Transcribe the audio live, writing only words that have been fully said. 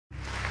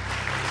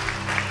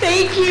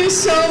Thank you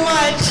so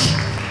much.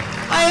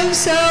 I am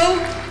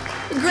so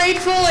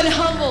grateful and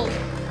humbled.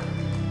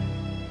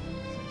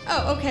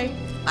 Oh, okay.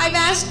 I've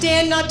asked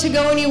Dan not to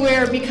go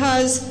anywhere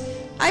because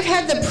I've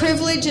had the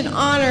privilege and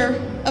honor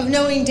of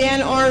knowing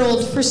Dan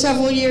Arnold for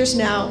several years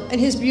now and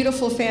his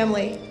beautiful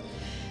family.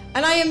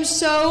 And I am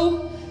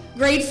so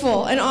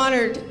grateful and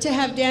honored to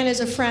have Dan as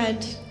a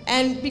friend,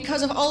 and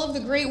because of all of the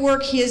great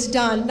work he has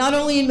done, not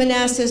only in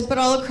Manassas, but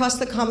all across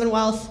the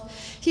Commonwealth.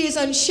 He is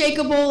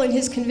unshakable in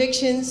his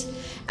convictions,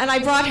 and I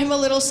brought him a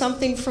little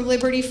something from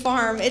Liberty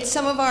Farm. It's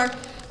some of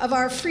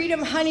our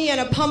freedom honey and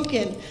a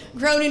pumpkin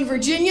grown in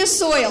Virginia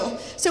soil.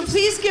 So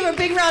please give a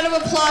big round of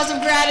applause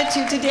of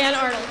gratitude to Dan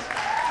Arnold.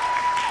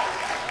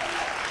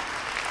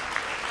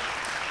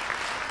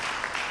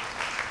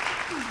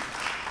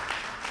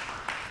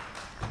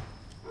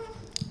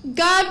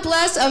 God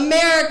bless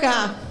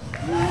America.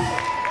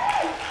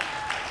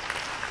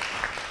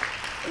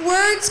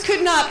 Words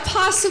could not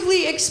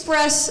possibly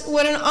express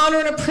what an honor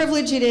and a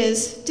privilege it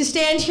is to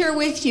stand here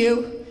with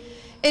you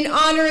in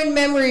honor and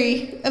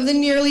memory of the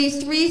nearly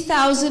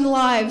 3,000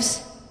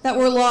 lives that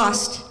were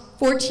lost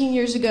 14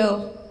 years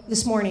ago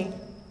this morning.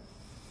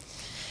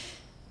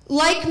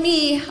 Like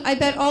me, I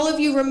bet all of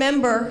you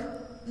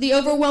remember the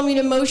overwhelming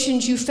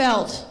emotions you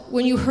felt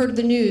when you heard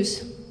the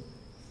news.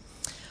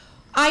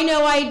 I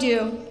know I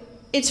do.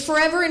 It's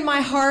forever in my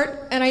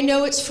heart, and I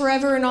know it's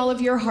forever in all of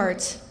your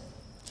hearts.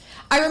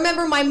 I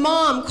remember my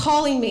mom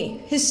calling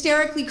me,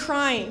 hysterically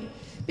crying,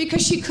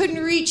 because she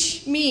couldn't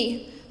reach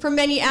me for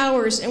many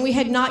hours, and we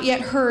had not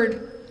yet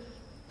heard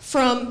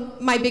from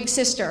my big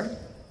sister.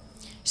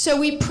 So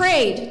we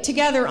prayed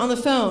together on the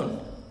phone.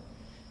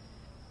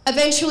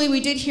 Eventually, we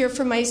did hear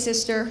from my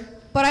sister,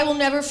 but I will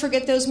never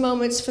forget those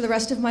moments for the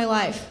rest of my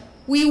life.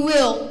 We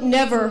will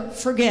never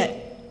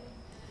forget.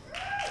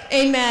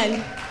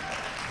 Amen.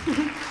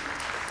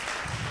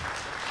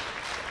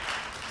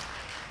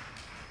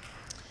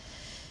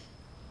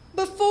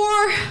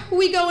 Before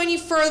we go any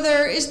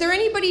further, is there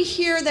anybody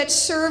here that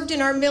served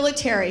in our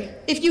military?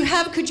 If you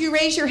have, could you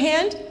raise your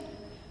hand?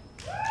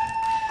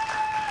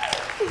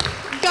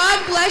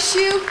 God bless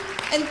you,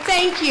 and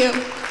thank you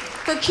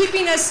for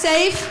keeping us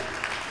safe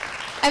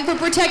and for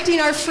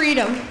protecting our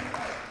freedom.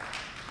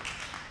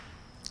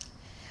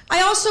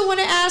 I also want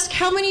to ask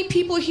how many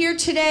people here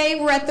today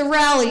were at the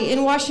rally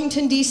in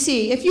Washington,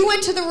 D.C. If you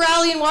went to the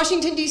rally in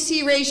Washington,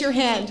 D.C., raise your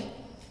hand.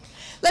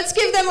 Let's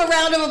give them a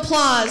round of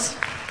applause.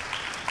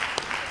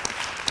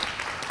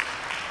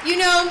 You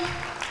know,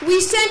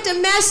 we sent a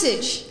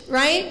message,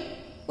 right?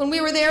 When we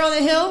were there on the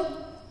Hill,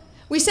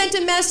 we sent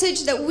a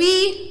message that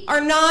we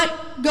are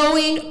not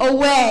going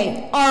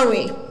away, are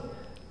we?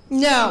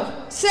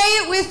 No. Say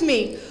it with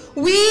me.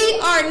 We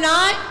are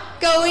not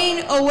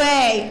going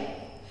away.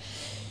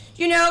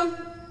 You know,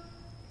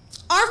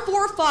 our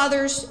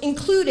forefathers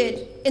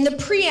included in the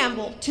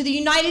preamble to the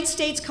United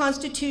States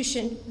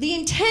Constitution the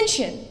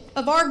intention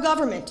of our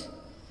government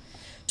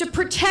to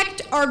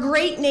protect our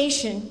great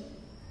nation.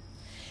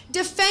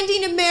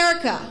 Defending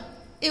America,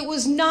 it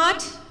was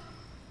not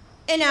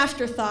an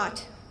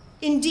afterthought.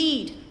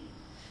 Indeed,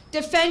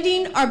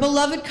 defending our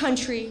beloved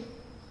country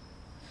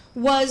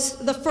was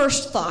the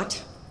first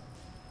thought.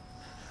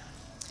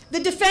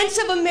 The defense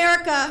of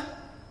America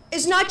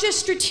is not just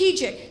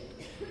strategic.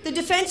 The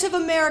defense of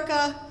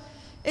America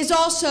is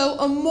also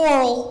a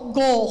moral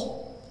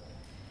goal.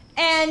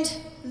 And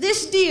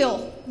this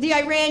deal, the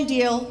Iran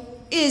deal,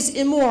 is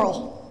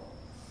immoral.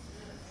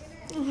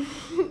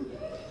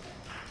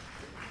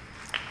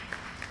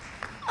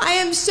 I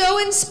am so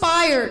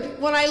inspired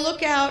when I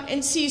look out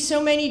and see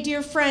so many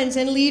dear friends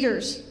and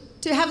leaders.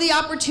 To have the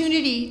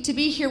opportunity to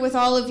be here with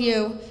all of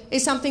you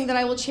is something that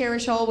I will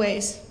cherish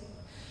always.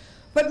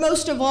 But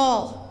most of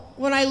all,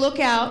 when I look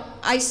out,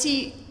 I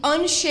see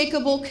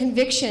unshakable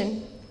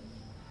conviction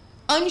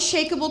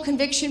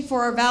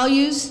for our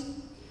values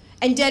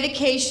and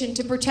dedication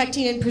to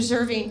protecting and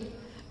preserving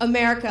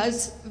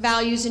America's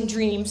values and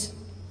dreams.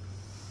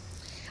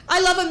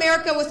 I love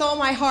America with all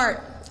my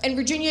heart, and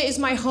Virginia is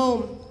my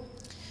home.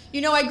 You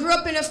know, I grew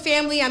up in a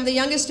family, I'm the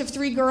youngest of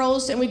 3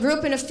 girls, and we grew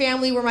up in a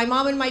family where my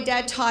mom and my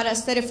dad taught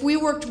us that if we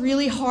worked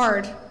really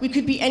hard, we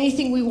could be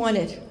anything we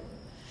wanted.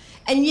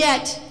 And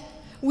yet,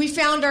 we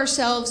found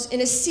ourselves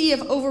in a sea of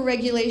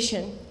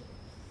overregulation.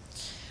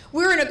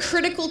 We're in a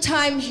critical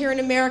time here in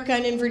America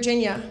and in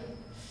Virginia.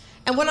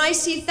 And when I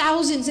see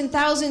thousands and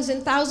thousands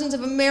and thousands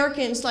of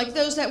Americans like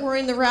those that were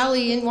in the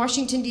rally in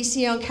Washington,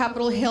 D.C. on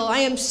Capitol Hill, I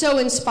am so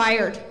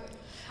inspired.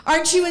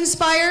 Aren't you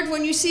inspired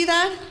when you see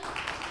that?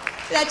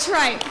 That's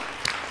right.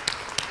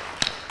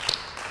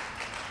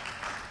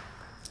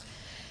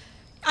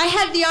 I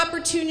had the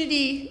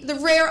opportunity, the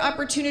rare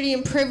opportunity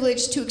and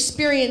privilege to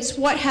experience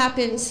what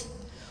happens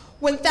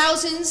when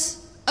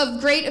thousands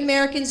of great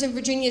Americans in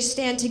Virginia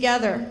stand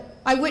together.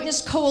 I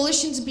witnessed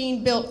coalitions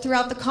being built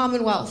throughout the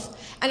Commonwealth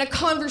and a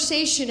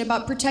conversation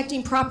about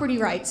protecting property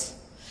rights.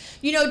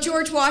 You know,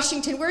 George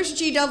Washington,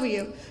 where's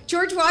GW?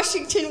 George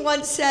Washington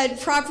once said,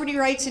 property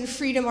rights and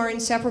freedom are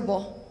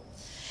inseparable.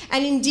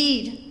 And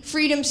indeed,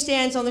 freedom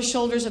stands on the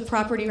shoulders of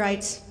property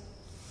rights.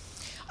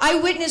 I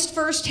witnessed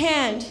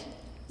firsthand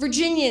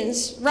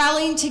Virginians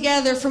rallying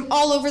together from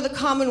all over the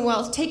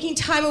Commonwealth, taking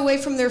time away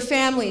from their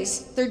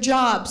families, their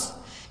jobs,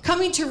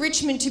 coming to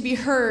Richmond to be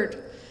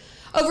heard.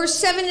 Over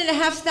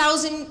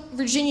 7,500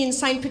 Virginians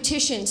signed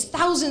petitions.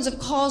 Thousands of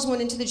calls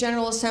went into the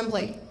General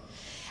Assembly.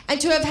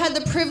 And to have had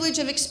the privilege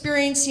of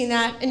experiencing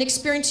that and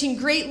experiencing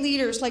great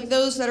leaders like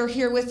those that are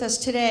here with us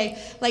today,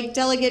 like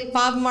Delegate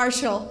Bob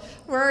Marshall.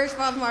 Where is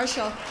Bob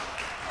Marshall?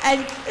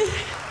 And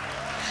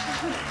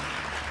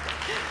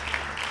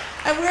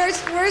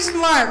where's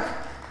Mark?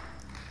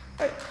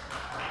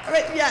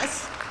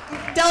 Yes,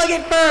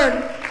 Delegate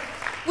Byrd.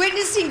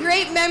 Witnessing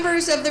great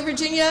members of the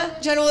Virginia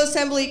General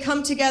Assembly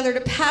come together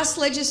to pass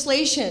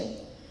legislation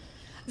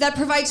that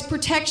provides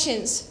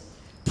protections,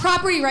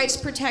 property rights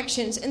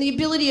protections, and the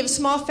ability of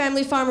small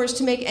family farmers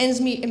to make ends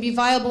meet and be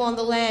viable on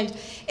the land.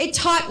 It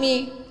taught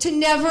me to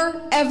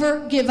never,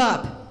 ever give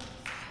up.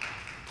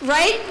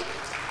 Right?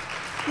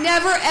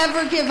 Never,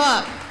 ever give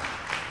up.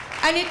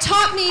 And it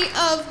taught me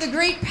of the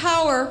great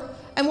power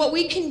and what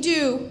we can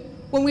do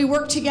when we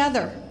work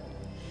together.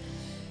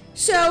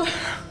 So,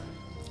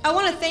 I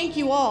want to thank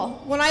you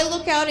all. When I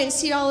look out and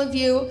see all of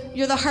you,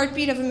 you're the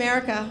heartbeat of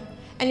America,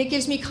 and it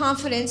gives me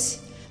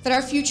confidence that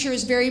our future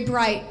is very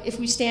bright if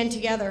we stand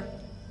together.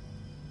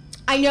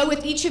 I know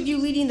with each of you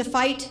leading the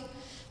fight,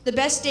 the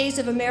best days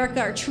of America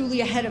are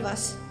truly ahead of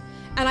us.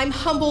 And I'm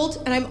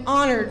humbled and I'm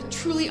honored,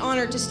 truly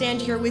honored to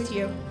stand here with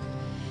you.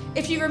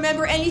 If you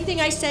remember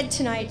anything I said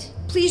tonight,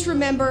 please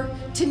remember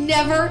to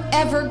never,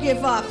 ever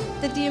give up,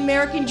 that the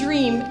American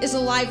dream is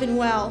alive and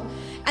well,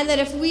 and that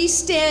if we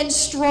stand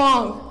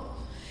strong,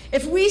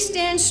 and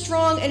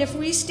if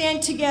we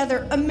stand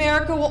together,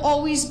 America will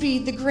always be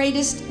the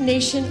greatest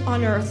nation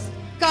on earth.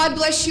 God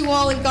bless you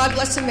all, and God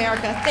bless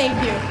America. Thank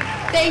you.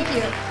 Thank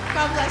you.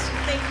 God bless you.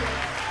 Thank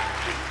you.